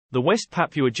The West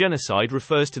Papua Genocide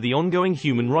refers to the ongoing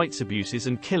human rights abuses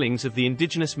and killings of the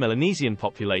indigenous Melanesian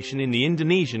population in the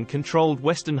Indonesian-controlled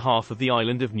western half of the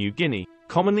island of New Guinea,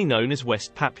 commonly known as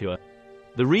West Papua.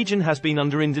 The region has been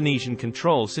under Indonesian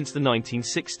control since the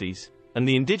 1960s, and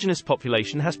the indigenous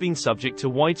population has been subject to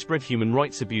widespread human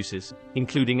rights abuses,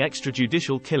 including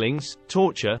extrajudicial killings,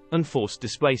 torture, and forced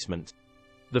displacement.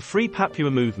 The Free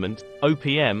Papua Movement,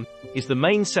 OPM, is the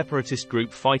main separatist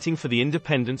group fighting for the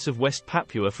independence of West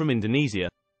Papua from Indonesia.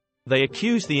 They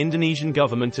accuse the Indonesian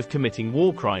government of committing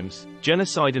war crimes,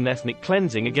 genocide and ethnic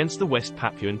cleansing against the West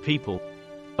Papuan people.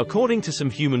 According to some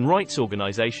human rights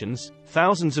organizations,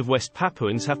 thousands of West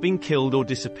Papuans have been killed or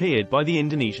disappeared by the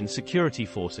Indonesian security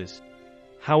forces.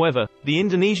 However, the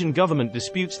Indonesian government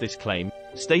disputes this claim,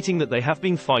 stating that they have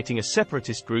been fighting a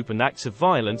separatist group and acts of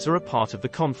violence are a part of the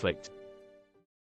conflict.